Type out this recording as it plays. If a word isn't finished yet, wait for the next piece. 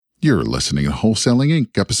You're listening to Wholesaling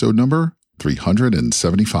Inc., episode number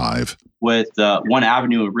 375. With one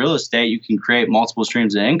avenue of real estate, you can create multiple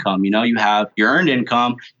streams of income. You have your earned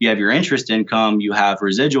income, you have your interest income, you have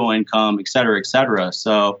residual income, et cetera, et cetera.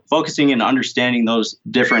 So focusing and understanding those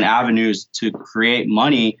different avenues to create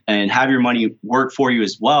money and have your money work for you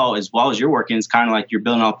as well as you're working, it's kind of like you're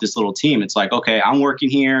building up this little team. It's like, okay, I'm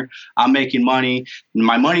working here, I'm making money,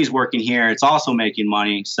 my money's working here, it's also making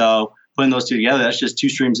money. So putting those two together, that's just two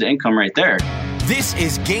streams of income right there. This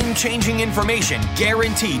is game-changing information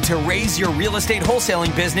guaranteed to raise your real estate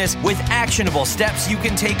wholesaling business with actionable steps you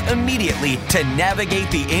can take immediately to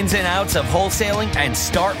navigate the ins and outs of wholesaling and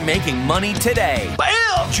start making money today.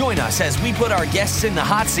 Bam! Join us as we put our guests in the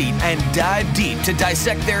hot seat and dive deep to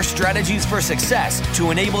dissect their strategies for success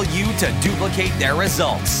to enable you to duplicate their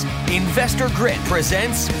results. Investor Grit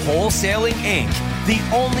presents Wholesaling Inc., the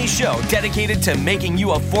only show dedicated to making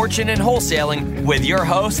you a fortune in wholesaling with your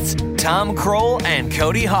hosts, Tom Kroll and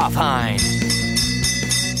Cody Hoffheim.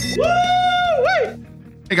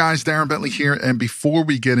 Hey guys, Darren Bentley here. And before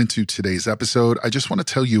we get into today's episode, I just want to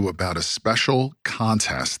tell you about a special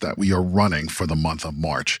contest that we are running for the month of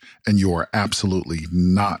March. And you are absolutely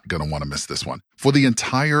not going to want to miss this one. For the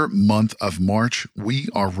entire month of March, we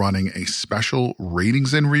are running a special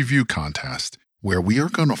ratings and review contest where we are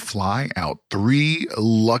going to fly out 3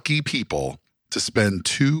 lucky people to spend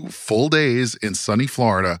 2 full days in sunny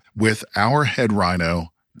Florida with our head rhino,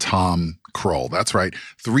 Tom Kroll. That's right.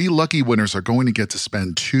 3 lucky winners are going to get to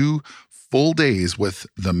spend 2 full days with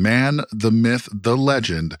the man, the myth, the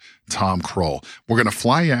legend, Tom Kroll. We're going to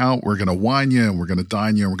fly you out, we're going to wine you, and we're going to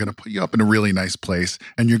dine you, and we're going to put you up in a really nice place,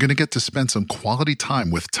 and you're going to get to spend some quality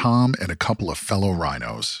time with Tom and a couple of fellow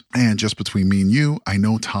rhinos. And just between me and you, I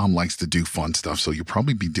know Tom likes to do fun stuff, so you'll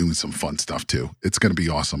probably be doing some fun stuff too. It's going to be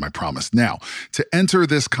awesome, I promise. Now, to enter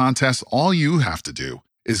this contest, all you have to do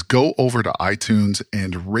is go over to iTunes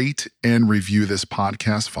and rate and review this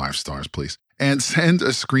podcast 5 stars, please. And send a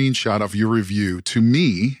screenshot of your review to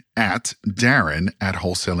me at Darren at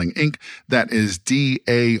Wholesaling Inc. That is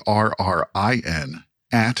DARRIN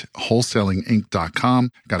at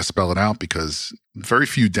wholesalinginc.com. Got to spell it out because very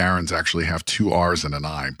few Darrens actually have 2 R's and an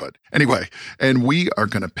I. But anyway, and we are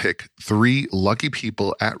going to pick 3 lucky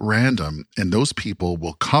people at random, and those people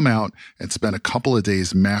will come out and spend a couple of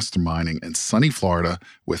days masterminding in sunny Florida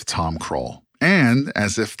with Tom Kroll. And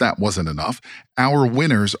as if that wasn't enough, our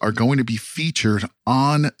winners are going to be featured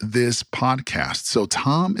on this podcast. So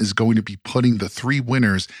Tom is going to be putting the 3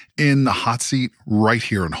 winners in the hot seat right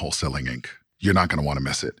here on Wholesaling Inc. You're not going to want to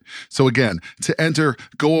miss it. So again, to enter,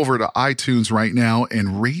 go over to iTunes right now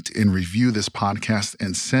and rate and review this podcast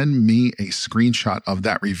and send me a screenshot of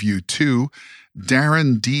that review to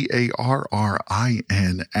Darren, DARRIN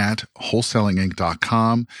at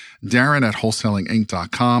wholesalinginc.com, Darren at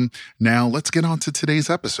wholesalinginc.com. Now let's get on to today's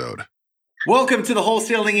episode. Welcome to the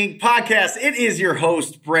Wholesaling Inc. podcast. It is your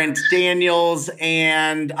host, Brent Daniels,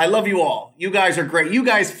 and I love you all. You guys are great. You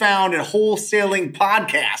guys found a wholesaling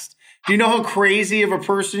podcast. Do you know how crazy of a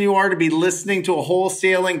person you are to be listening to a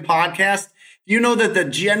wholesaling podcast? You know that the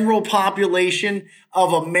general population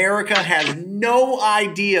of America has no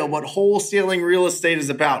idea what wholesaling real estate is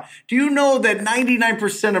about. Do you know that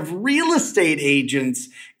 99% of real estate agents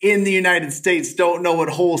in the United States don't know what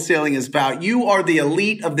wholesaling is about? You are the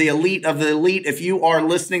elite of the elite of the elite if you are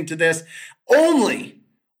listening to this. Only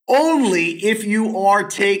if you are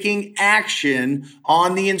taking action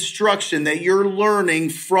on the instruction that you're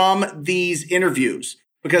learning from these interviews.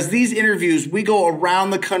 Because these interviews, we go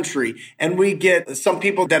around the country and we get some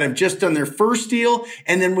people that have just done their first deal,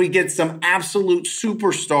 and then we get some absolute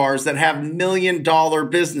superstars that have $1 million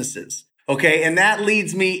businesses. Okay. And that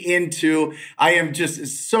leads me into, I am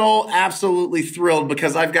just so absolutely thrilled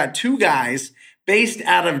because I've got 2 guys based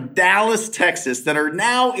out of Dallas, Texas that are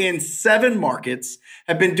now in 7 markets,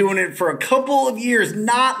 have been doing it for a couple of years,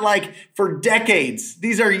 not like for decades.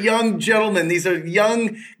 These are young gentlemen. These are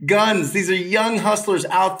young guns. These are young hustlers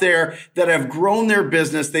out there that have grown their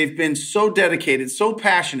business. They've been so dedicated, so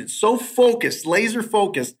passionate, so focused, laser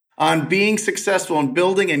focused on being successful and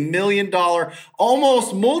building $1 million,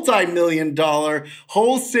 almost multi-million-dollar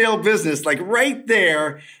wholesale business, like right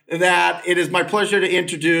there, that it is my pleasure to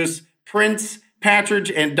introduce Prince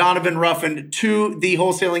Patridge and Donovan Ruffin to the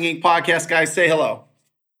Wholesaling Inc. podcast. Guys, say hello.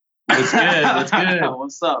 What's good? What's good?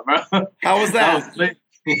 What's up, bro? How was that?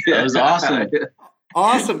 That was awesome.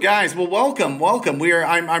 Awesome, guys. Well, welcome.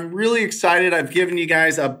 I'm really excited. I've given you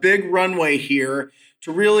guys a big runway here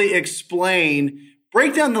to really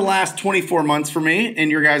break down the last 24 months for me in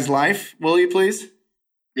your guys' life. Will you please?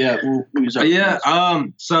 Yeah.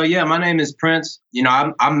 So my name is Prince.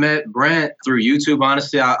 I met Brent through YouTube.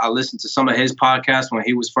 Honestly, I listened to some of his podcasts when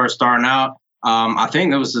he was first starting out. I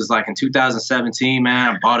think it was just like in 2017,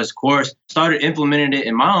 man. I bought his course, started implementing it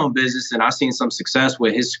in my own business, and I seen some success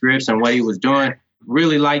with his scripts and what he was doing.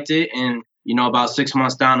 Really liked it. And, about 6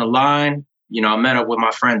 months down the line, I met up with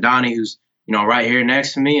my friend Donnie, who's, right here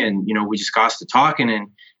next to me. And, we just got to talking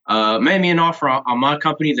and made me an offer on my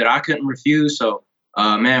company that I couldn't refuse. So,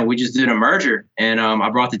 man, we just did a merger, and I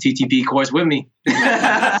brought the TTP course with me. Good.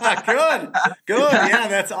 Yeah,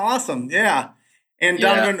 that's awesome. Yeah. And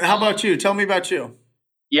Donovan, how about you? Tell me about you.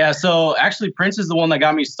 Yeah, so actually Prince is the one that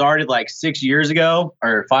got me started like 6 years ago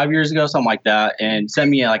or 5 years ago, something like that, and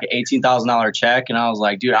sent me like an $18,000 check. And I was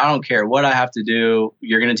like, dude, I don't care what I have to do.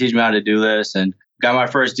 You're going to teach me how to do this. And got my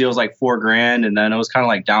first deal was like $4,000. And then it was kind of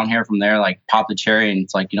like down here from there, like pop the cherry. And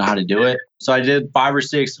it's like, you know how to do it. So I did 5 or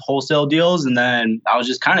 6 wholesale deals. And then I was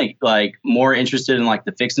just kind of like more interested in like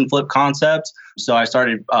the fix and flip concept. So I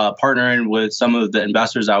started partnering with some of the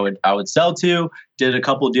investors I would sell to, did a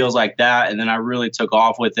couple of deals like that. And then I really took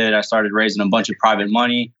off with it. I started raising a bunch of private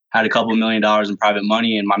money, had a couple $1 million in private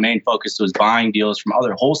money. And my main focus was buying deals from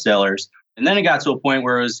other wholesalers. And then it got to a point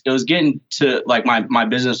where it was getting to like my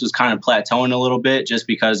business was kind of plateauing a little bit just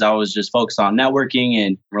because I was just focused on networking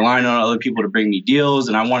and relying on other people to bring me deals.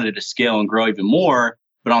 And I wanted to scale and grow even more.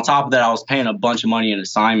 But on top of that, I was paying a bunch of money in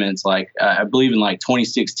assignments. Like I believe in like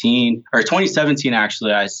 2016 or 2017,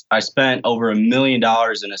 actually, I spent over $1 million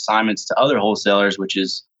in assignments to other wholesalers, which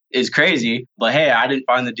is crazy. But hey, I didn't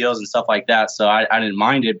find the deals and stuff like that. So I didn't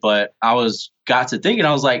mind it. But got to thinking,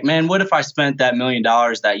 I was like, man, what if I spent that $1 million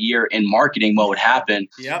that year in marketing? What would happen?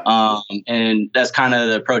 Yep. And that's kind of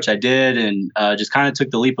the approach I did, and just kind of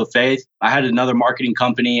took the leap of faith. I had another marketing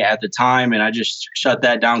company at the time, and I just shut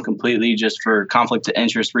that down completely just for conflict of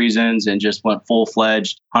interest reasons, and just went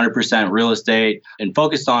full-fledged 100% real estate and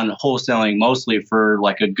focused on wholesaling mostly for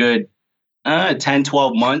like a good 10,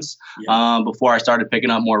 12 months before I started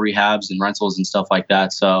picking up more rehabs and rentals and stuff like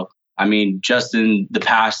that. So, I mean, just in the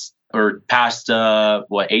past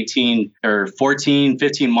 18 or 14,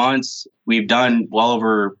 15 months, we've done well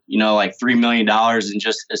over, like $3 million in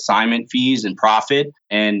just assignment fees and profit,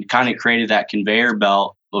 and kind of created that conveyor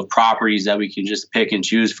belt of properties that we can just pick and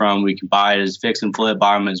choose from. We can buy it as fix and flip,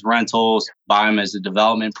 buy them as rentals, buy them as a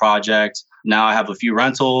development project. Now I have a few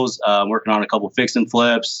rentals, working on a couple fix and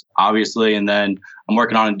flips, obviously. And then I'm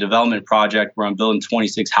working on a development project where I'm building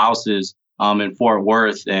 26 houses in Fort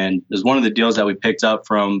Worth. And it was one of the deals that we picked up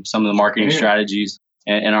from some of the marketing strategies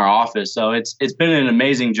in our office. So it's been an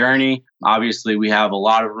amazing journey. Obviously, we have a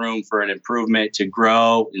lot of room for an improvement to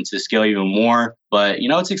grow and to scale even more. But,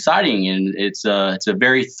 it's exciting, and it's a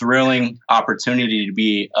very thrilling opportunity to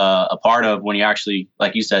be a part of when you actually,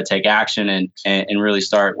 like you said, take action and really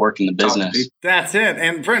start working the business. That's it.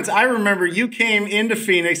 And Prince, I remember you came into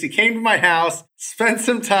Phoenix. You came to my house, spent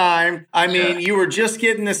some time. I mean, you were just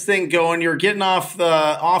getting this thing going. You were getting off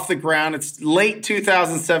the ground. It's late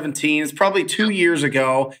 2017. It's probably 2 years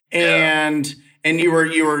ago. And you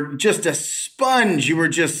were just a sponge. You were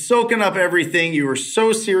just soaking up everything. You were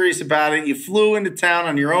so serious about it. You flew into town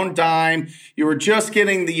on your own dime. You were just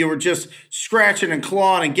scratching and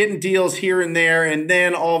clawing and getting deals here and there. And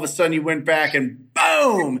then all of a sudden you went back and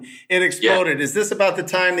boom, it exploded. Yeah. Is this about the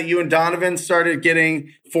time that you and Donovan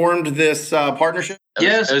formed this partnership?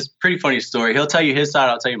 Yes. It was a pretty funny story. He'll tell you his side.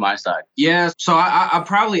 I'll tell you my side. Yeah. So I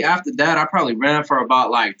probably, after that, I probably ran for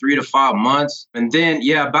about like 3 to 5 months. And then,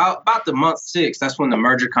 about the month 6, that's when the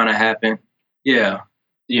merger kind of happened. Yeah.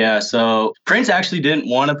 Yeah. So Prince actually didn't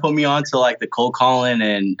want to put me on to like the cold calling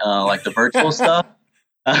and like the virtual stuff.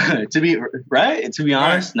 To be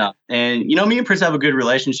honest, no. And, me and Prince have a good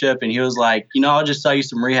relationship, and he was like, I'll just sell you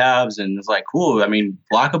some rehabs. And it's like, cool. I mean,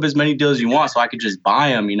 lock up as many deals as you want so I could just buy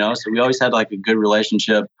them, So we always had like a good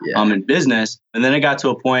relationship in business. And then it got to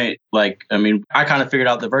a point, I kind of figured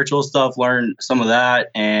out the virtual stuff, learned some of that,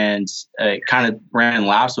 and it kind of ran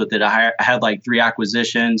laps with it. I had like 3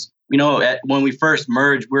 acquisitions. When we first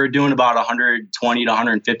merged, we were doing about 120 to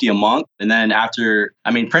 150 a month. And then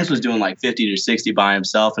Prince was doing like 50 to 60 by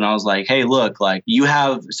himself. And I was like, hey, look, like you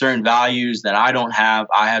have certain values that I don't have.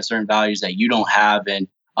 I have certain values that you don't have. And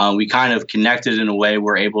we kind of connected in a way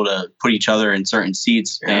we're able to put each other in certain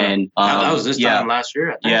seats. Yeah. And that was this time last year,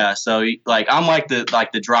 I think. Yeah. So I'm like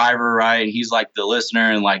the driver, right? And he's like the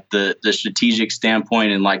listener and like the strategic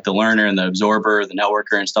standpoint, and like the learner and the absorber, the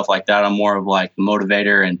networker and stuff like that. I'm more of like the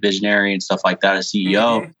motivator and visionary and stuff like that as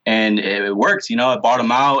CEO. Mm-hmm. And it works, I bought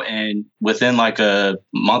him out, and within like a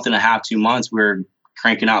month and a half, 2 months, we're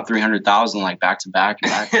cranking out 300,000 like back to back.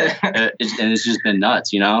 And it's just been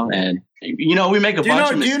nuts, And we make a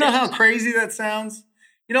bunch of mistakes. Do you know how crazy that sounds?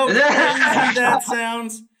 You know how crazy that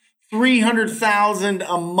sounds? 300,000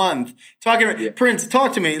 a month. Prince,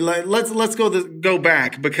 talk to me. Let's go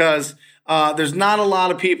back, because there's not a lot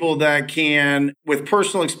of people that can, with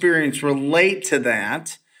personal experience, relate to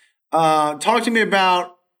that. Talk to me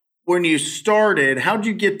about when you started. How did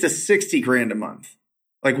you get to 60 grand a month?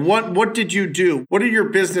 Like what did you do? What did your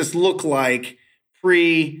business look like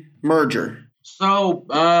pre-merger? So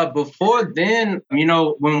before then,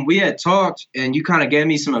 when we had talked and you kind of gave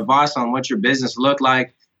me some advice on what your business looked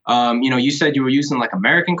like, you said you were using like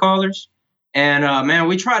American callers. And man,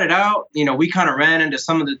 we tried it out. We kind of ran into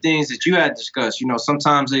some of the things that you had discussed.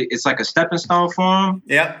 Sometimes it's like a stepping stone for them.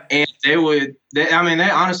 Yeah. And they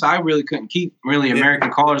honestly, I really couldn't keep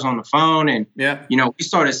American callers on the phone. And, we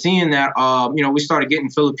started seeing that, we started getting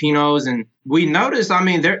Filipinos, and we noticed,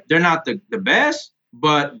 they're not the best,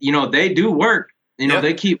 but, they do work.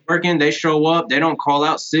 They keep working. They show up. They don't call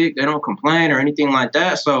out sick. They don't complain or anything like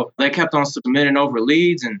that. So they kept on submitting over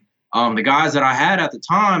leads. And the guys that I had at the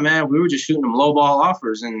time, man, we were just shooting them lowball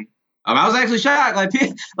offers. And I was actually shocked.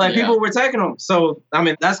 People were taking them. So,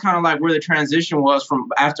 that's kind of like where the transition was from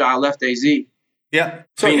after I left AZ. Yeah.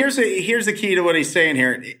 So here's the key to what he's saying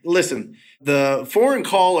here. Listen, the foreign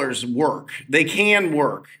callers work. They can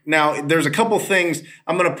work. Now, there's a couple things.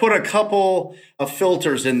 I'm going to put a couple of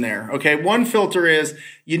filters in there. Okay. One filter is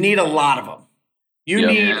you need a lot of them. You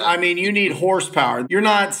need horsepower. You're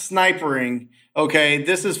not snipering. Okay.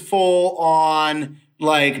 This is full on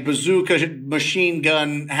like bazooka machine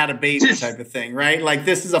gun had a baby type of thing, right? Like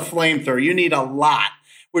this is a flamethrower. You need a lot,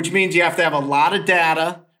 which means you have to have a lot of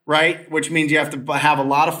data. Right? Which means you have to have a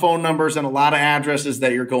lot of phone numbers and a lot of addresses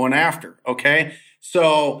that you're going after. Okay.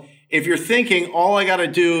 So if you're thinking all I got to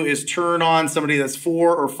do is turn on somebody that's $4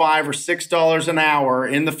 or $5 or $6 an hour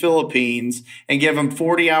in the Philippines and give them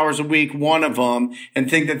 40 hours a week, one of them, and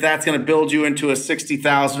think that that's going to build you into a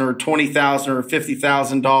 $60,000 or $20,000 or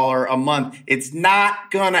 $50,000 a month, it's not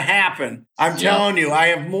going to happen. I'm telling you, I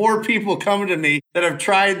have more people coming to me that have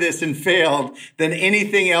tried this and failed than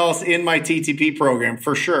anything else in my TTP program,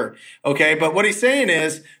 for sure. Okay. But what he's saying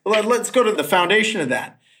is, let's go to the foundation of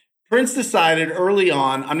that. Prince decided early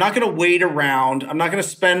on, I'm not going to wait around. I'm not going to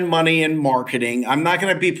spend money in marketing. I'm not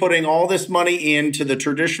going to be putting all this money into the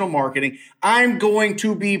traditional marketing. I'm going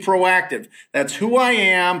to be proactive. That's who I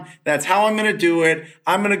am. That's how I'm going to do it.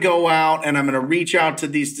 I'm going to go out and I'm going to reach out to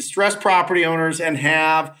these distressed property owners and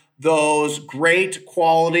have those great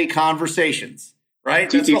quality conversations, right?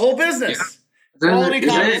 That's the whole business. Yeah. Quality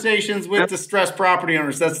conversations with distressed property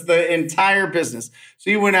owners. That's the entire business. So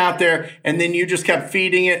you went out there and then you just kept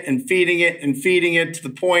feeding it and feeding it and feeding it to the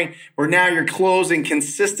point where now you're closing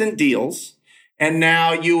consistent deals. And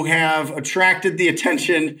now you have attracted the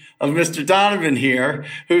attention of Mr. Donovan here,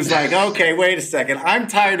 who's like, okay, wait a second. I'm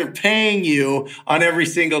tired of paying you on every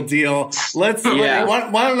single deal. Why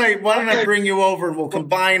don't I bring you over and we'll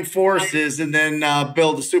combine forces and then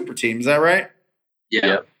build a super team. Is that right?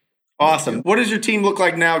 Yeah. Awesome. What does your team look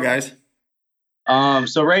like now, guys?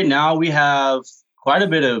 So right now we have quite a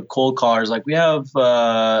bit of cold callers. Like we have,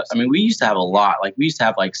 we used to have a lot. Like we used to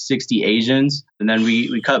have like 60 Asians, and then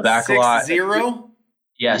we cut back a lot. 60?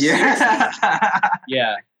 Yes.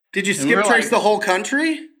 Yeah. Did you skip trace the whole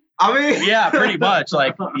country? Yeah, pretty much.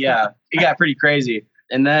 Like, yeah, it got pretty crazy.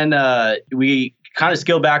 And then we kind of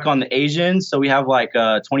scaled back on the Asians. So we have like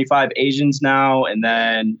 25 Asians now, and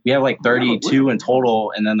then we have like 32 in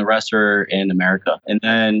total, and then the rest are in America. And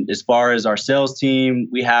then as far as our sales team,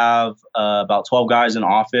 we have about 12 guys in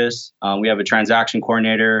office. We have a transaction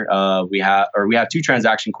coordinator. We have 2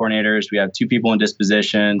 transaction coordinators. We have 2 people in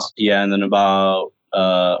dispositions. Yeah, and then about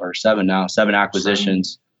 7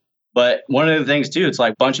 acquisitions. But one of the things too, it's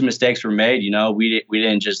like a bunch of mistakes were made. We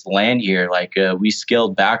didn't just land here. Like we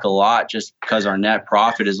scaled back a lot just because our net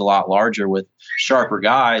profit is a lot larger with sharper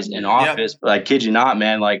guys in office. But I kid you not,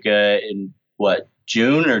 man. Like in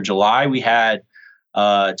June or July, we had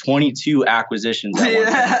 22 acquisitions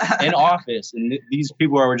in office, and these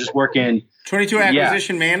people were just working. 22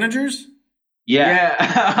 acquisition managers.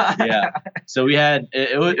 Yeah. So we had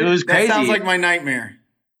it was crazy. That sounds like my nightmare.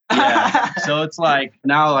 Yeah. So it's like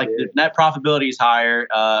now like the net profitability is higher.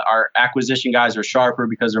 Our acquisition guys are sharper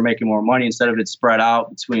because they're making more money instead of it spread out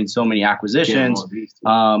between so many acquisitions.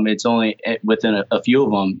 It's only within a few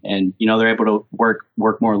of them, and they're able to work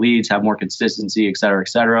more leads, have more consistency, et cetera, et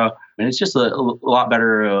cetera. And it's just a lot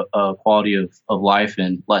better quality of life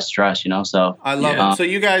and less stress, So I love it. So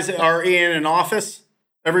you guys are in an office?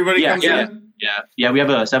 Everybody comes in? Yeah. We have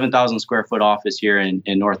a 7,000 square foot office here in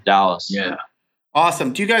North Dallas. Yeah.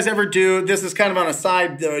 Awesome. Do you guys ever this is kind of on a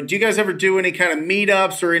side, do you guys ever do any kind of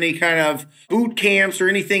meetups or any kind of boot camps or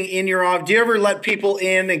anything in your office? Do you ever let people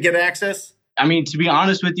in and get access? I mean, to be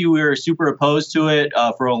honest with you, we were super opposed to it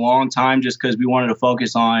for a long time just because we wanted to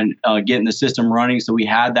focus on getting the system running. So we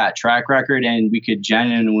had that track record and we could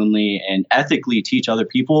genuinely and ethically teach other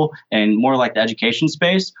people and more like the education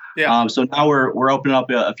space. Yeah. So now we're opening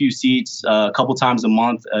up a few seats a couple times a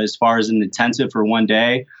month as far as an intensive for one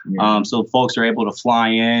day. Yeah. So folks are able to fly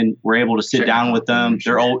in. We're able to sit down with them.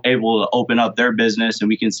 They're able to open up their business and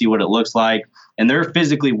we can see what it looks like. And they're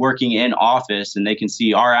physically working in office and they can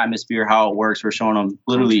see our atmosphere, how it works. We're showing them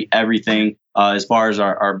literally everything as far as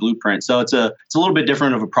our blueprint. So it's a little bit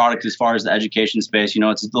different of a product as far as the education space.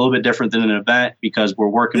 It's a little bit different than an event because we're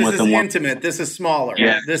working with them. This is intimate. This is smaller.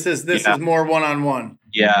 Yeah. This is more one-on-one.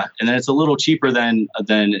 Yeah. And then it's a little cheaper than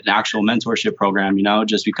an actual mentorship program,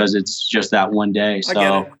 just because it's just that one day. So I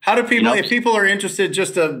get it. How do people, if people are interested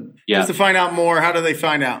just to find out more, how do they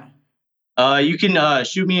find out? You can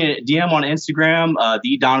shoot me a DM on Instagram,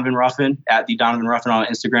 the Donovan Ruffin at the Donovan Ruffin on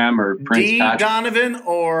Instagram or Prince D Patrick. Donovan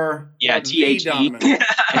or THE.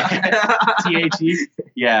 THE.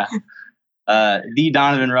 Yeah. The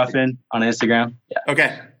Donovan Ruffin on Instagram. Yeah.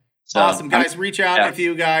 Okay. So, awesome, guys. Reach out if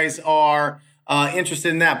you guys are interested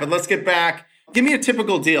in that. But let's get back. Give me a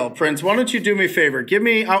typical deal, Prince. Why don't you do me a favor?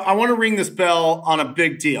 I want to ring this bell on a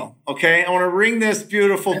big deal. Okay. I want to ring this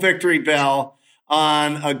beautiful victory bell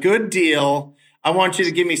on a good deal. I want you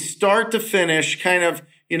to give me start to finish, kind of,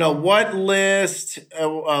 what list,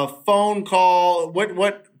 a phone call,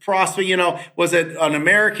 what prospect, was it an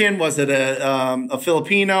American? Was it a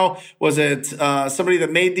Filipino? Was it somebody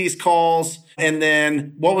that made these calls? And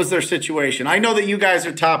then what was their situation? I know that you guys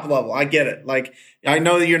are top level. I get it. Like, I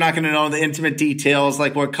know that you're not going to know the intimate details,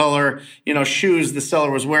 like what color, shoes the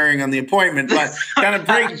seller was wearing on the appointment, but kind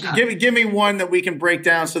of give me one that we can break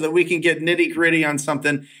down so that we can get nitty gritty on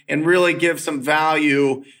something and really give some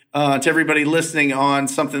value to everybody listening on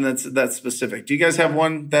something that's specific. Do you guys have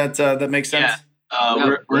one that makes sense?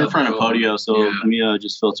 Yeah. We're in front of Podio, so let me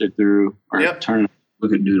just filter through or turn. We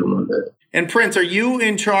could do them on that. And Prince, are you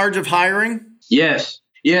in charge of hiring? Yes.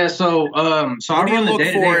 Yeah. So, what do you look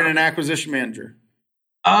for in an acquisition manager?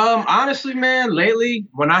 Honestly, man, lately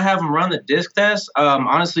when I have them run the disc test,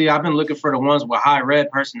 honestly, I've been looking for the ones with high red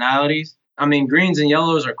personalities. I mean, greens and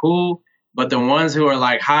yellows are cool, but the ones who are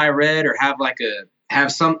like high red or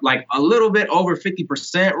have some like a little bit over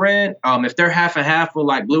 50% red. If they're half and half with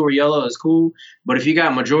like blue or yellow is cool. But if you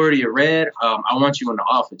got majority of red, I want you in the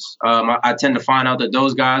office. I tend to find out that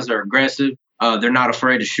those guys are aggressive. They're not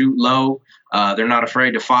afraid to shoot low. They're not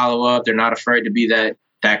afraid to follow up. They're not afraid to be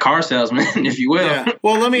that car salesman, if you will. Yeah.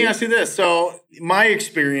 Well, let me ask you this. So my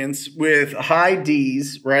experience with high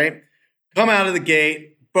Ds, right? Come out of the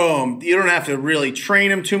gate, boom. You don't have to really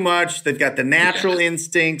train them too much. They've got the natural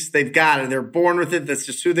instincts. They've got it. They're born with it. That's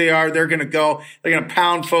just who they are. They're going to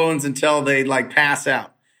pound phones until they pass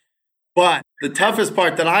out. But the toughest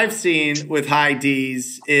part that I've seen with high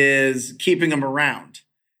Ds is keeping them around.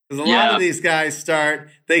 Because a lot of these guys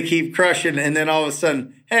they keep crushing, and then all of a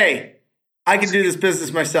sudden, hey, I can do this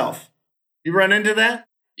business myself. You run into that?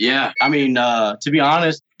 Yeah. I mean, to be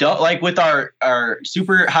honest, like with our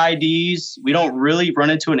super high Ds, we don't really run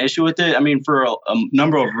into an issue with it. I mean, for a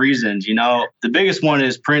number of reasons, the biggest one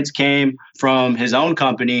is Prince came from his own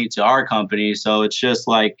company to our company. So it's just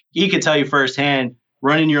like, he could tell you firsthand,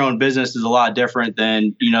 running your own business is a lot different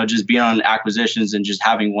than, just being on acquisitions and just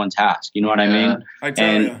having one task. You know what I mean? I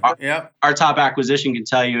tell you. Our top acquisition can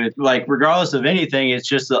tell you, regardless of anything, it's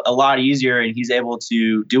just a lot easier, and he's able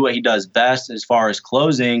to do what he does best as far as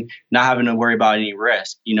closing, not having to worry about any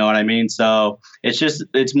risk. You know what I mean? So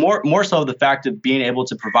it's more so the fact of being able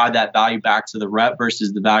to provide that value back to the rep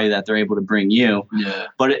versus the value that they're able to bring you. Yeah.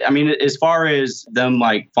 But I mean, as far as them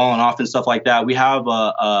falling off and stuff like that, we have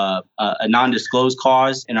a non-disclosed clause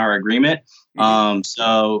in our agreement.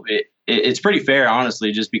 So it's pretty fair,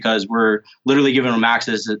 honestly, just because we're literally giving them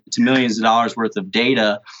access to millions of dollars worth of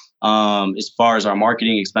data as far as our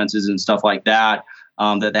marketing expenses and stuff like that,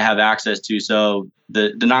 that they have access to. So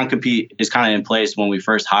the non-compete is kind of in place when we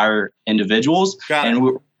first hire individuals. And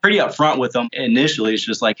we're pretty upfront with them initially. It's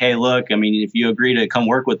just like, hey, look, I mean, if you agree to come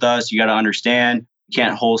work with us, you got to understand you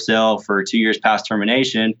can't wholesale for 2 years past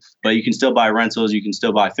termination, but you can still buy rentals. You can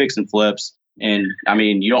still buy fix and flips. And I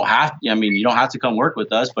mean, you don't have to come work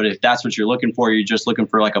with us, but if that's what you're looking for, you're just looking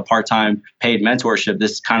for like a part-time paid mentorship.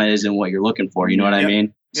 This kind of isn't what you're looking for. You know what I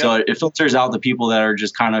mean? Yep. So it filters out the people that are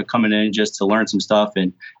just kind of coming in just to learn some stuff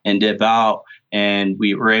and dip out. And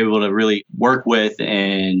we were able to really work with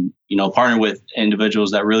and, partner with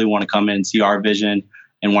individuals that really want to come in and see our vision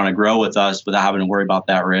and want to grow with us without having to worry about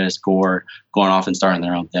that risk or going off and starting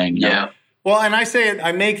their own thing. You know? Well, and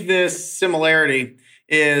I make this similarity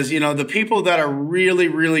is, the people that are really,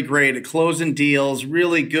 really great at closing deals,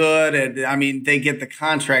 really good at, they get the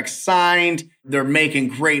contract signed. They're making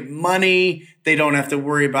great money. They don't have to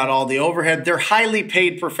worry about all the overhead. They're highly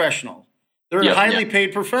paid professional. They're highly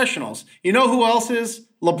paid professionals. You know who else is?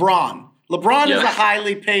 LeBron. LeBron is a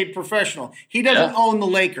highly paid professional. He doesn't own the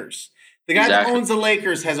Lakers. The guy that owns the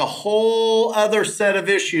Lakers has a whole other set of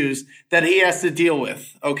issues that he has to deal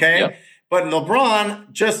with, okay? Yep. But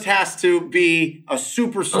LeBron just has to be a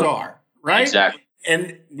superstar, right? Exactly.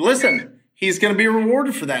 And listen, he's going to be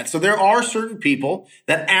rewarded for that. So there are certain people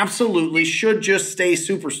that absolutely should just stay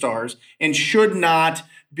superstars and should not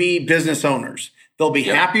be business owners. They'll be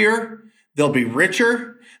happier. They'll be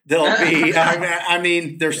richer. They'll be,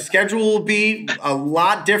 their schedule will be a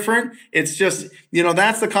lot different. It's just,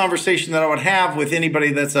 that's the conversation that I would have with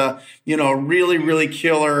anybody that's a really, really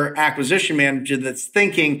killer acquisition manager that's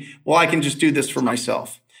thinking, well, I can just do this for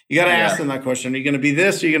myself. You got to ask them that question. Are you going to be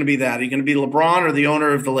this or are you going to be that? Are you going to be LeBron or the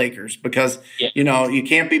owner of the Lakers? Because, you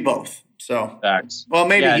can't be both. So, Facts. Well,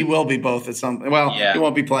 maybe he will be both at some, he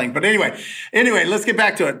won't be playing. But anyway, let's get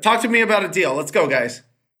back to it. Talk to me about a deal. Let's go, guys.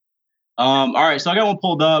 All right, so I got one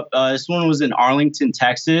pulled up. This one was in Arlington,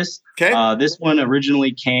 Texas. Okay. This one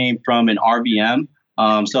originally came from an RVM.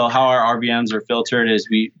 So how our RVMs are filtered is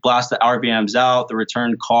we blast the RVMs out. The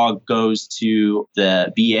return call goes to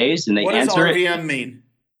the VAs, and they answer it. What does RVM mean?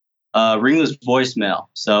 Ringless voicemail.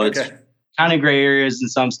 So it's kind of gray areas in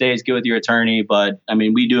some states. Get with your attorney, but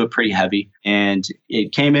we do it pretty heavy. And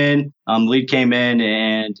it came in. The lead came in,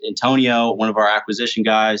 and Antonio, one of our acquisition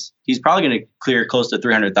guys, he's probably going to clear close to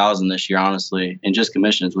 $300,000 this year, honestly, in just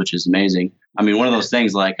commissions, which is amazing. One of those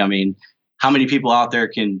things. How many people out there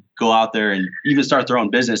can go out there and even start their own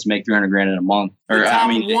business and make $300,000 in a month? The top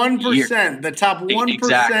 1%. The top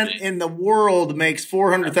 1% in the world makes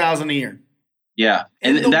 $400,000 a year. Yeah,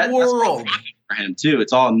 and that's for him too.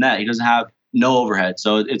 It's all net. He doesn't have no overhead,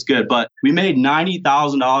 so it's good. But we made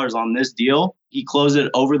 $90,000 on this deal. He closed it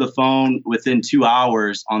over the phone within 2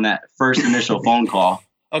 hours on that first initial phone call.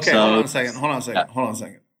 Okay, hold on a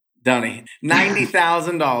second. Donnie,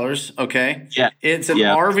 $90,000. Okay. Yeah. It's an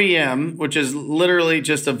RVM, which is literally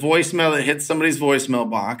just a voicemail that hits somebody's voicemail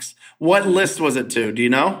box. What list was it to? Do you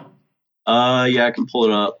know? I can pull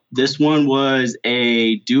it up. This one was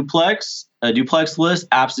a duplex list,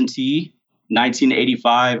 absentee,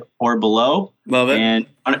 1985 or below. Love it. And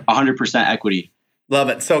 100% equity. Love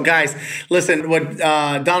it. So guys, listen, what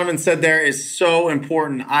Donovan said there is so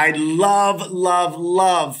important. I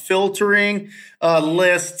love filtering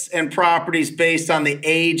lists and properties based on the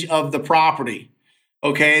age of the property.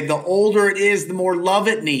 Okay. The older it is, the more love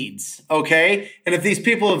it needs. Okay. And if these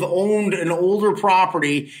people have owned an older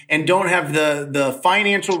property and don't have the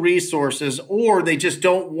financial resources, or they just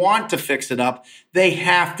don't want to fix it up, they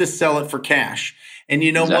have to sell it for cash. And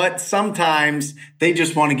you know what? Sometimes they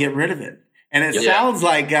just want to get rid of it. And it sounds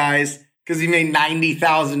like, guys, because he made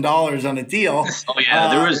 $90,000 on a deal. Oh yeah,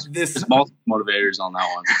 there was multiple motivators on that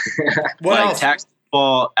one. What else?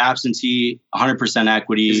 Taxable, absentee, 100%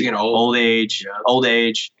 equity, old age.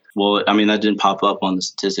 Well, that didn't pop up on the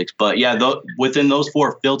statistics, but within those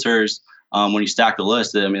four filters, when you stack the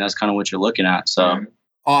list, that's kind of what you're looking at. So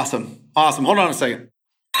awesome. Hold on a second.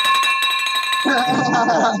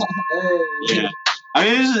 Yeah.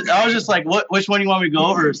 I was just like, which one do you want me to go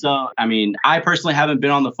over? So, I personally haven't been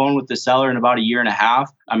on the phone with the seller in about a year and a half.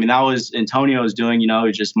 That was Antonio's doing,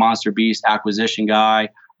 he's just monster beast acquisition guy,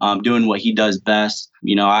 doing what he does best.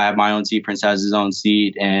 I have my own seat, Prince has his own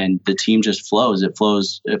seat, and the team just flows. It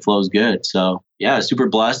flows good. So, super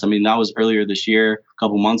blessed. That was earlier this year, a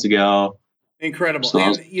couple months ago. Incredible. So,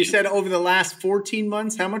 and you said over the last 14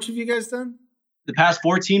 months, how much have you guys done? The past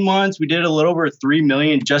 14 months, we did a little over $3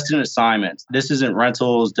 million just in assignments. This isn't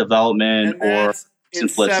rentals, development, or in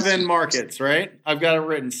 7 markets, right? I've got it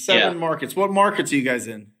written. 7 markets. What markets are you guys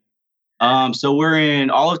in? So we're in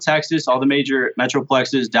all of Texas, all the major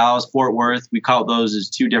metroplexes, Dallas, Fort Worth. We call those as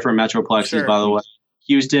 2 different metroplexes, by the way.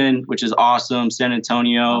 Houston, which is awesome. San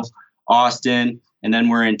Antonio, Austin. And then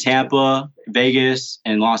we're in Tampa, Vegas,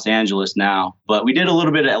 and Los Angeles now. But we did a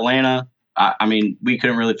little bit of Atlanta. We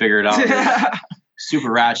couldn't really figure it out.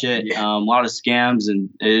 Super ratchet, a lot of scams, and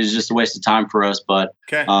it was just a waste of time for us. But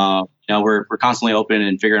we're constantly open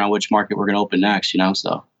and figuring out which market we're going to open next.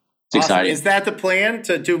 So it's exciting. Is that the plan,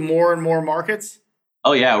 to do more and more markets?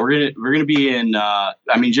 Oh yeah, we're gonna be in.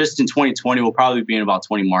 Just in 2020, we'll probably be in about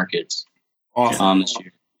 20 markets. Awesome. This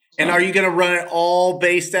year. And are you going to run it all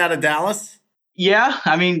based out of Dallas? Yeah,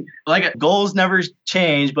 I mean, like goals never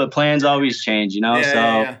change, but plans always change, you know?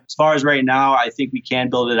 As far as right now, I think we can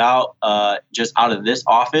build it out just out of this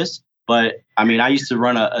office. But I mean, I used to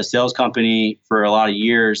run a sales company for a lot of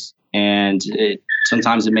years, and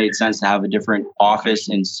sometimes it made sense to have a different office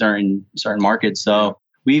in certain markets. So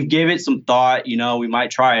we've given it some thought. You know, we might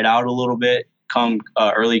try it out a little bit come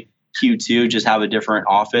early Q2, just have a different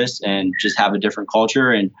office and just have a different culture.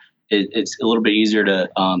 And it's a little bit easier to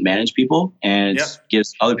manage people, and it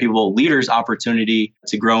gives other people, leaders, opportunity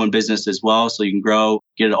to grow in business as well. So you can grow,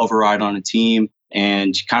 get an override on a team,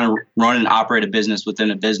 and kind of run and operate a business within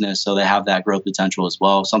a business. So they have that growth potential as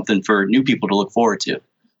well. Something for new people to look forward to.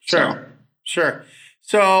 Sure.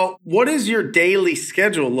 So what does your daily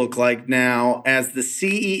schedule look like now as the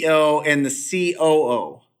CEO and the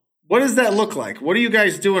COO? What does that look like? What are you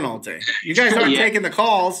guys doing all day? You guys aren't taking the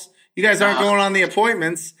calls. You guys aren't going on the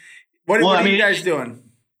appointments. What are you guys doing?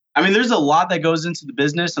 I mean, there's a lot that goes into the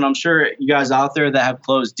business, and I'm sure you guys out there that have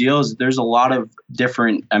closed deals, there's a lot of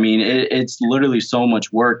different, it's literally so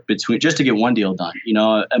much work just to get one deal done. You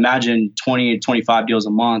know, imagine 20 to 25 deals a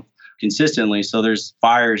month consistently. So there's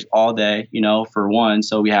fires all day, you know, for one.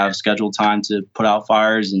 So we have scheduled time to put out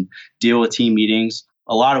fires and deal with team meetings.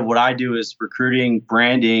 A lot of what I do is recruiting,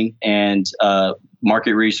 branding, and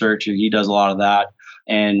market research. He does a lot of that.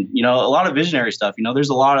 And, you know, a lot of visionary stuff. You know, there's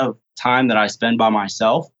a lot of time that I spend by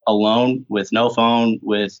myself, alone, with no phone,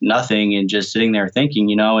 with nothing, and just sitting there thinking,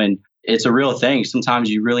 you know, and it's a real thing. Sometimes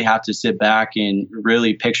you really have to sit back and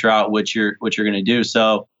really picture out what you're going to do.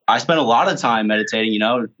 So I spend a lot of time meditating, you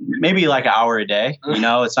know, maybe like an hour a day. You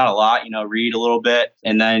know, it's not a lot, you know, read a little bit,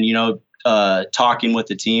 and then, you know, talking with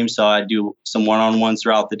the team. So I do some one-on-ones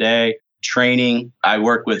throughout the day. Training. I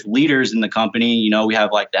work with leaders in the company. You know, we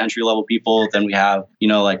have like the entry level people, then we have, you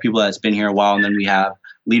know, like people that's been here a while, and then we have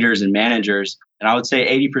leaders and managers. And I would say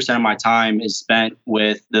 80% of my time is spent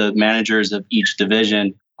with the managers of each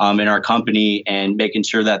division in our company, and making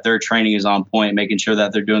sure that their training is on point, making sure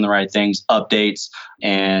that they're doing the right things, updates,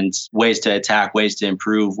 and ways to attack, ways to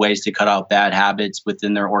improve, ways to cut out bad habits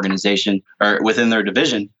within their organization or within their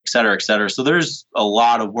division, et cetera, et cetera. So there's a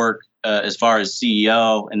lot of work as far as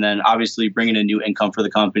CEO, and then obviously bringing in new income for the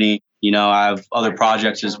company. You know, I have other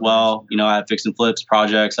projects as well. You know, I have fix and flips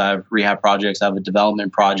projects, I have rehab projects, I have a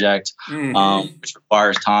development project, which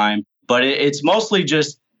requires time. But it's mostly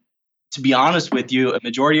just, to be honest with you, a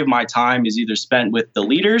majority of my time is either spent with the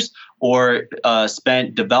leaders or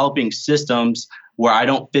spent developing systems where I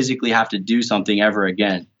don't physically have to do something ever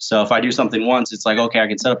again. So if I do something once, it's like, okay, I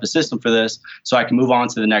can set up a system for this so I can move on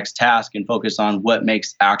to the next task and focus on what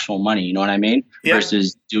makes actual money. You know what I mean? Yeah.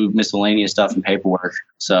 Versus do miscellaneous stuff and paperwork.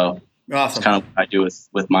 So that's kind of what I do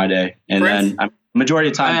with my day. And then majority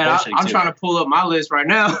of the time, I'm trying to pull up my list right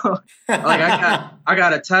now. Like I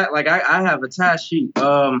got I have a task sheet.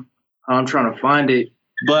 I'm trying to find it.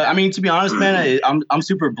 But I mean, to be honest, man, I'm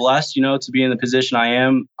super blessed, you know, to be in the position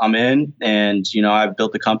I'm in. And, you know, I've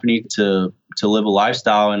built the company to live a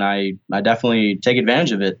lifestyle, and I definitely take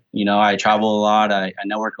advantage of it. You know, I travel a lot. I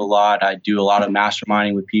network a lot. I do a lot of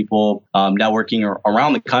masterminding with people, networking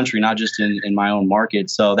around the country, not just in my own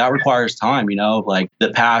market. So that requires time, you know, like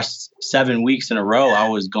the past 7 weeks in a row, I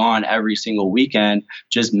was gone every single weekend,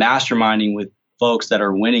 just masterminding with folks that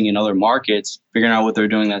are winning in other markets, figuring out what they're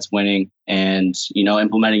doing that's winning, and, you know,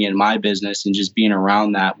 implementing it in my business, and just being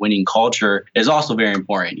around that winning culture is also very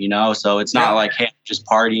important, you know? So it's not like, hey, I'm just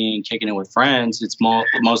partying, kicking it with friends. It's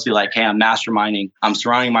mostly like, hey, I'm masterminding. I'm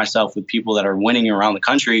surrounding myself with people that are winning around the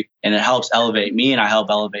country, and it helps elevate me, and I help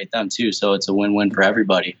elevate them too. So it's a win-win for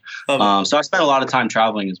everybody. So I spend a lot of time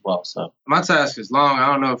traveling as well. So my task is long. I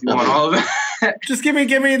don't know if you want all of it. Just give me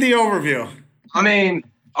the overview. I mean,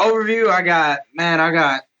 overview, I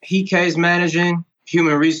got heat case managing,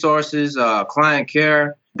 human resources, client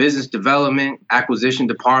care, business development, acquisition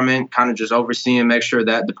department, kind of just overseeing, make sure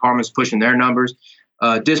that department's pushing their numbers.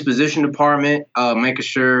 Disposition department, making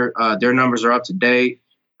sure their numbers are up to date.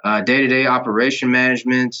 Day-to-day operation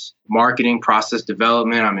management, marketing, process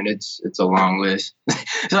development. I mean, it's a long list.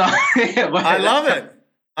 I love it.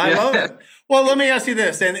 I love it. Well, let me ask you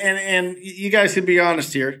this, and you guys can be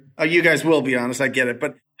honest here. You guys will be honest. I get it.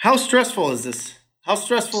 But how stressful is this? How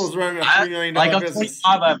stressful is running a $3 million business?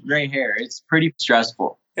 I'm 25, I have gray hair. It's pretty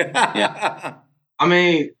stressful. Yeah. I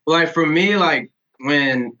mean, like for me, like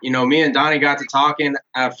when, you know, me and Donnie got to talking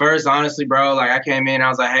at first, honestly, bro, like I came in, I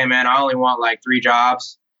was like, hey, man, I only want like 3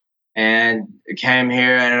 jobs. And came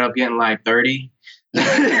here, I ended up getting like 30.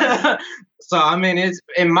 So, I mean, it's,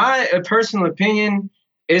 in my personal opinion,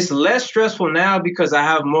 it's less stressful now because I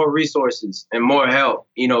have more resources and more help,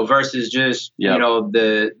 you know, versus just, you know,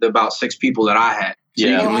 the about 6 people that I had. So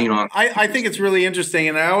you can lean on. I think it's really interesting.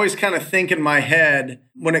 And I always kind of think in my head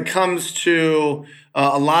when it comes to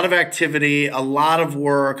a lot of activity, a lot of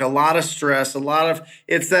work, a lot of stress,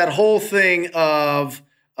 it's that whole thing of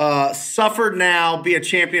suffer now, be a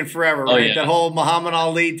champion forever, right? Yeah. That whole Muhammad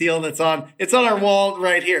Ali deal it's on our wall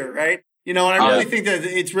right here, right? And I really think that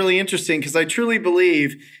it's really interesting because I truly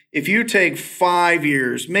believe if you take 5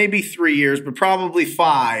 years, maybe 3 years, but probably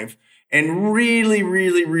 5, and really,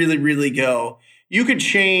 really, really, really go, you could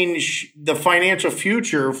change the financial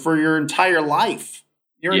future for your entire life,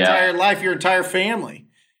 your entire family,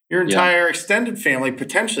 your entire extended family,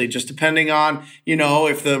 potentially, just depending on,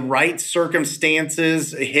 if the right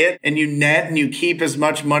circumstances hit and you net and you keep as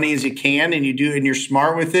much money as you can and you're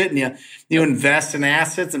smart with it and you invest in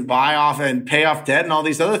assets and buy off and pay off debt and all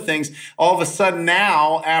these other things. All of a sudden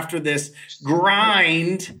now, after this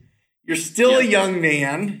grind, you're still a young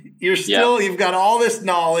man. You've got all this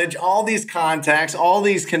knowledge, all these contacts, all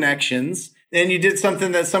these connections. And you did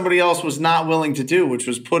something that somebody else was not willing to do, which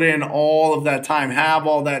was put in all of that time, have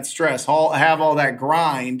all that stress, have all that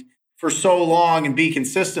grind for so long and be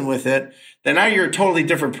consistent with it. Then now you're a totally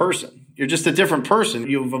different person. You're just a different person.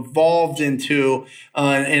 You've evolved into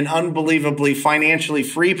an unbelievably financially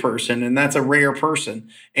free person, and that's a rare person.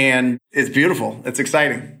 And it's beautiful. It's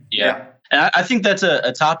exciting. Yeah. And I think that's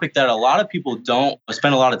a topic that a lot of people don't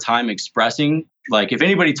spend a lot of time expressing. Like if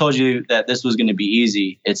anybody told you that this was going to be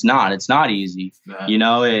easy, it's not. It's not easy.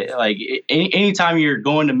 Anytime you're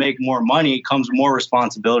going to make more money comes more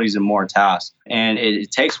responsibilities and more tasks. And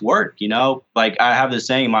it takes work, Like I have this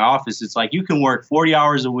saying in my office, it's like you can work 40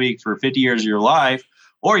 hours a week for 50 years of your life,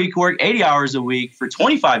 or you can work 80 hours a week for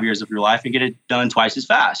 25 years of your life and get it done twice as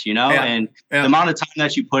fast, And the amount of time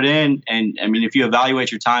that you put in, and I mean, if you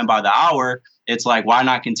evaluate your time by the hour, it's like, why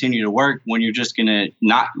not continue to work when you're just going to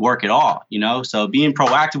not work at all, So being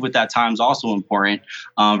proactive with that time is also important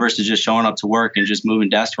versus just showing up to work and just moving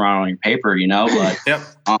desks around on your paper, But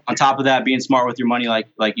on top of that, being smart with your money, like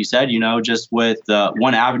you said, just with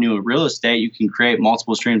one avenue of real estate, you can create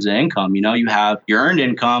multiple streams of income. You have your earned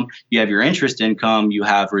income, you have your interest income, you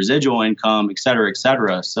have residual income, et cetera, et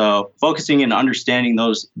cetera. So focusing and understanding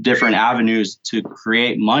those different avenues to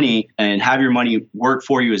create money and have your money work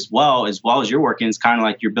for you as well as you're working, it's kind of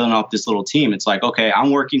like you're building up this little team. It's like, okay,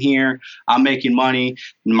 I'm working here, I'm making money,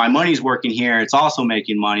 my money's working here, it's also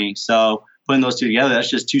making money. So putting those two together, that's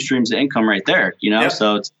just two streams of income right there,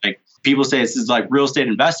 So it's like people say this is like real estate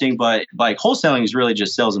investing, but like wholesaling is really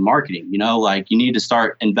just sales and marketing, Like you need to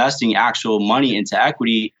start investing actual money into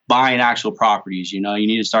equity, buying actual properties, You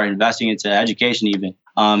need to start investing into education even.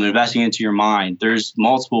 Investing into your mind. There's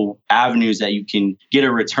multiple avenues that you can get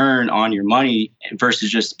a return on your money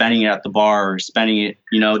versus just spending it at the bar or spending it,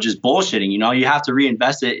 just bullshitting. You have to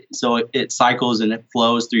reinvest it so it cycles and it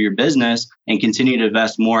flows through your business and continue to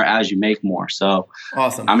invest more as you make more. So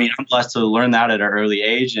awesome. I mean, I'm blessed to learn that at an early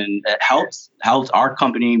age, and it helped our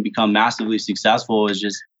company become massively successful is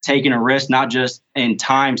just taking a risk, not just in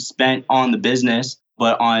time spent on the business,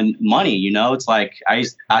 but on money. It's like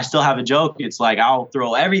I still have a joke. It's like I'll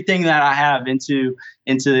throw everything that I have into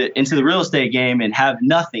the real estate game and have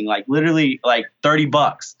nothing, like literally like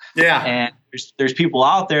 $30. Yeah. And there's people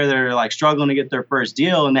out there that are like struggling to get their first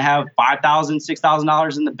deal and they have $5,000,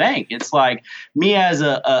 $6,000 in the bank. It's like me as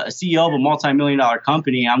a CEO of a multi-million-dollar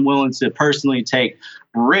company, I'm willing to personally take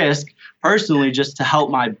risk just to help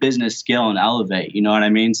my business scale and elevate. You know what I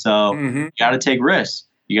mean? So you got to take risks.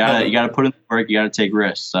 You gotta put in the work. You gotta take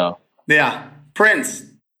risks. So yeah, Prince,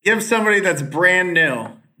 give somebody that's brand new,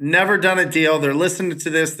 never done a deal. They're listening to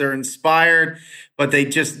this. They're inspired, but they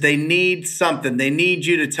need something. They need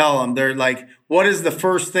you to tell them. They're like, what is the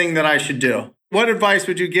first thing that I should do? What advice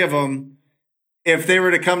would you give them if they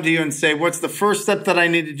were to come to you and say, what's the first step that I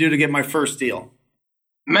need to do to get my first deal?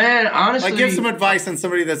 Man, honestly, give some advice on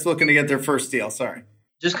somebody that's looking to get their first deal. Sorry.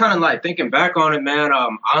 Just kind of like thinking back on it, man.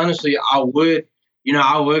 Honestly, I would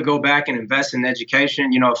go back and invest in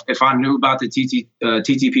education. If I knew about the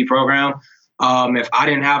TTP program, if I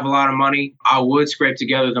didn't have a lot of money, I would scrape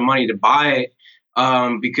together the money to buy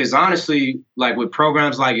it. Because honestly, like with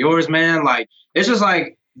programs like yours, man, like it's just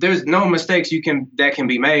like there's no mistakes that can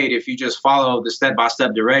be made if you just follow the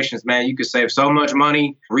step-by-step directions, man. You could save so much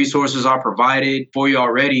money. Resources are provided for you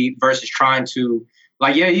already versus trying to.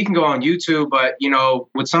 Like, yeah, you can go on YouTube, but,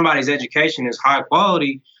 with somebody's education is high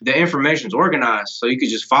quality, the information's organized, so you could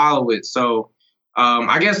just follow it. So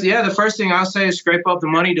I guess, the first thing I'll say is scrape up the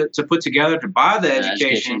money to put together to buy the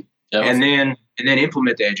education. And then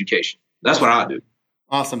implement the education. That's what I'll do.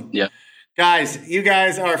 Awesome. Yeah. Guys, you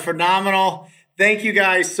guys are phenomenal. Thank you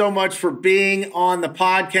guys so much for being on the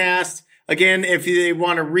podcast. Again, if they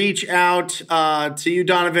want to reach out to you,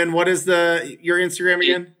 Donovan, what is your Instagram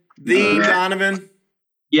again? The Donovan?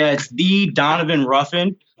 Yeah, it's the Donovan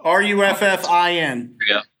Ruffin. Ruffin.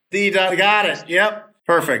 There you go. Got it. Yep.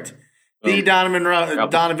 Perfect. The Donovan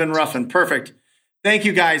Ruffin. Perfect. Thank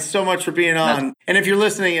you guys so much for being on. And if you're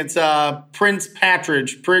listening, it's Prince _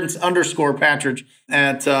 Patridge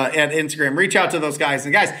at Instagram. Reach out to those guys.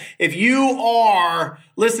 And guys, if you are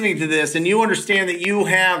listening to this and you understand that you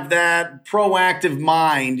have that proactive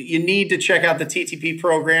mind, you need to check out the TTP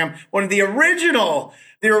program. One of the OGs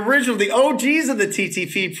of the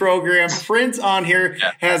TTP program, Prince on here,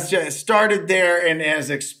 has just started there and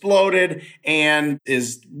has exploded and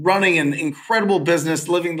is running an incredible business,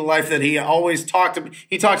 living the life that he always talked to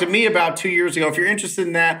me about 2 years ago. If you're interested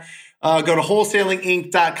in that, go to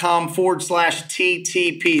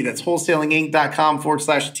wholesalinginc.com/TTP. That's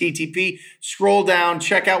wholesalinginc.com/TTP. Scroll down,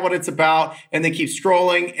 check out what it's about, and then keep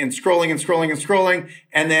scrolling and scrolling and scrolling and scrolling,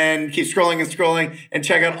 and then keep scrolling and scrolling and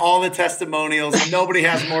check out all the testimonials. Nobody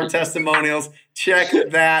has more testimonials. Check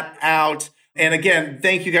that out. And again,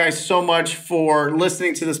 thank you guys so much for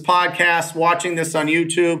listening to this podcast, watching this on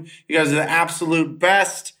YouTube. You guys are the absolute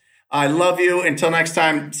best. I love you. Until next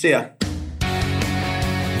time, see ya.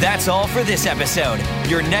 That's all for this episode.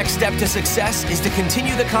 Your next step to success is to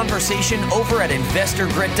continue the conversation over at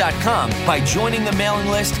investorgrit.com by joining the mailing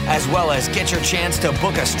list, as well as get your chance to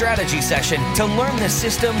book a strategy session to learn the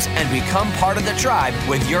systems and become part of the tribe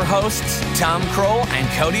with your hosts, Tom Kroll and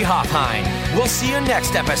Cody Hoffheim. We'll see you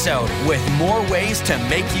next episode with more ways to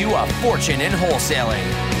make you a fortune in wholesaling.